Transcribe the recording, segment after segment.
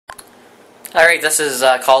Alright, this is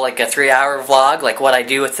called like a 3-hour vlog, like what I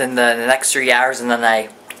do within the next 3 hours, and then I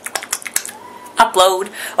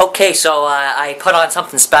upload. Okay, so I put on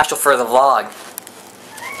something special for the vlog.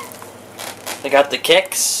 I got the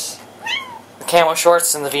kicks, the camo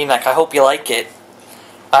shorts, and the v-neck. I hope you like it.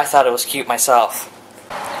 I thought it was cute myself.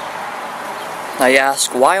 Now you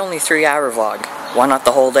ask, why only 3-hour vlog? Why not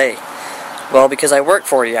the whole day? Well, because I work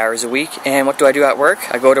 40 hours a week, and what do I do at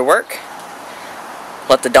work? I go to work,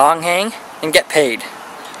 let the dong hang, and get paid.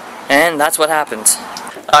 And that's what happens.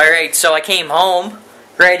 Alright, so I came home,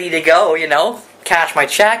 ready to go, you know, cash my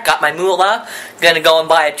check, got my moolah, gonna go and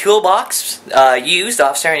buy a toolbox, used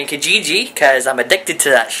off Sarnie Kijiji, because I'm addicted to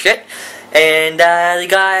that shit. And the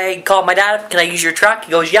guy called my dad, can I use your truck?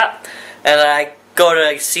 He goes, yep. And I go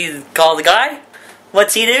to call the guy.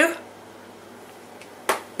 What's he do?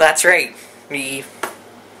 That's right. He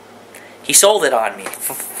sold it on me.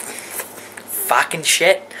 Fucking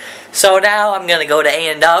shit. So now I'm gonna go to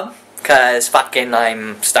A&W, because fucking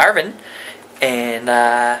I'm starving. And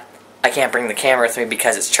I can't bring the camera with me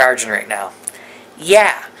because it's charging right now.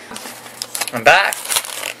 Yeah. I'm back.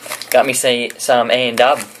 Got me some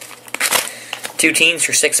A&W. 2 teens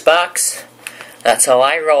for $6. That's how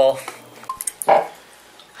I roll.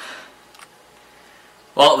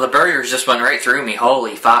 Well, the burgers just went right through me.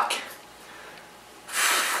 Holy fuck.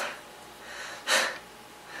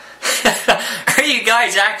 Are you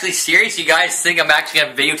guys actually serious? You guys think I'm actually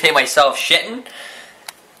going to videotape myself shitting?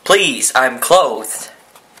 Please, I'm clothed.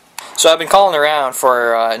 So I've been calling around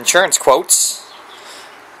for insurance quotes.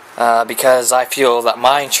 Because I feel that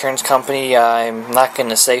my insurance company, I'm not going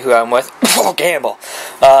to say who I'm with, gamble.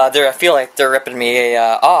 I feel like they're ripping me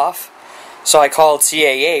off. So I called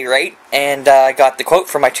CAA, right? And I got the quote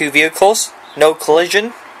for my 2 vehicles. No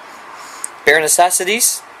collision. Bare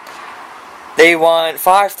necessities. They want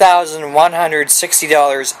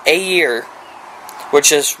 $5,160 a year,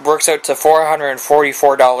 which works out to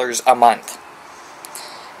 $444 a month.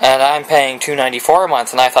 And I'm paying $294 a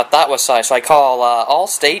month, and I thought that was size. So I call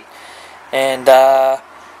Allstate, and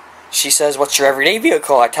she says, what's your everyday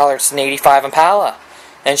vehicle? I tell her it's an 85 Impala.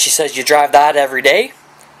 And she says, you drive that every day?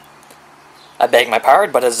 I beg my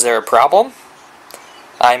pardon, but is there a problem?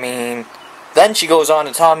 I mean, then she goes on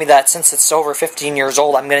to tell me that since it's over 15 years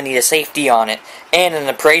old, I'm going to need a safety on it and an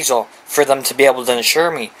appraisal for them to be able to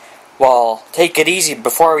insure me. Well, take it easy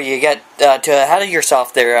before you get too ahead of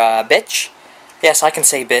yourself there, bitch. Yes, I can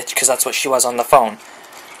say bitch, because that's what she was on the phone.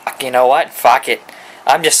 You know what? Fuck it.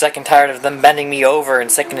 I'm just sick and tired of them bending me over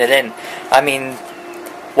and sticking it in. I mean,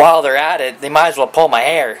 while they're at it, they might as well pull my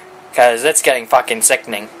hair, because it's getting fucking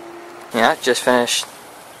sickening. Yeah, just finished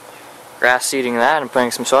grass seeding that and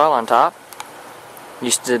putting some soil on top.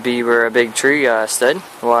 Used to be where a big tree stood,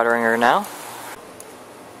 watering her now.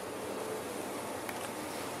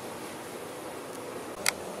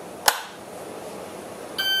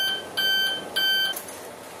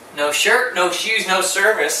 No shirt, no shoes, no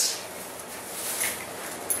service.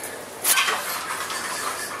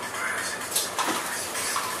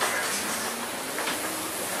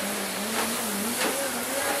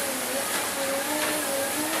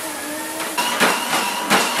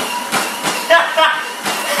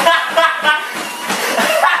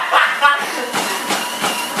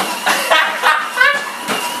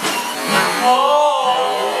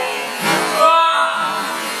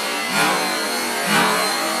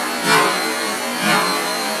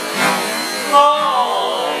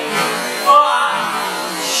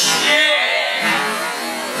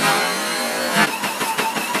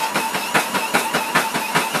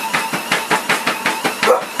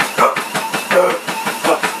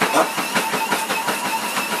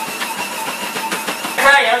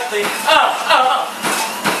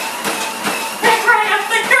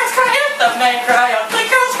 Man cry out, the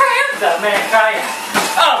girls cry out, the man cry out.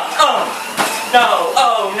 Oh, oh, no,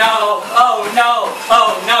 oh no, oh no,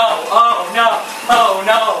 oh no, oh no, oh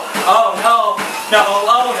no, oh no, no,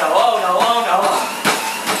 oh no, oh no, oh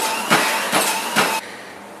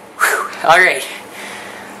no. Alright,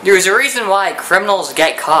 there's a reason why criminals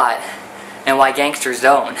get caught and why gangsters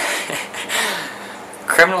don't.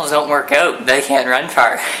 Criminals don't work out, they can't run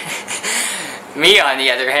far. Me, on the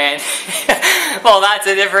other hand, well, that's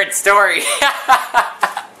a different story.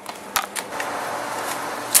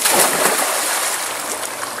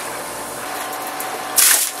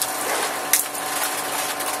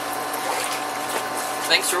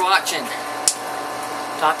 Thanks for watching.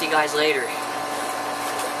 Talk to you guys later.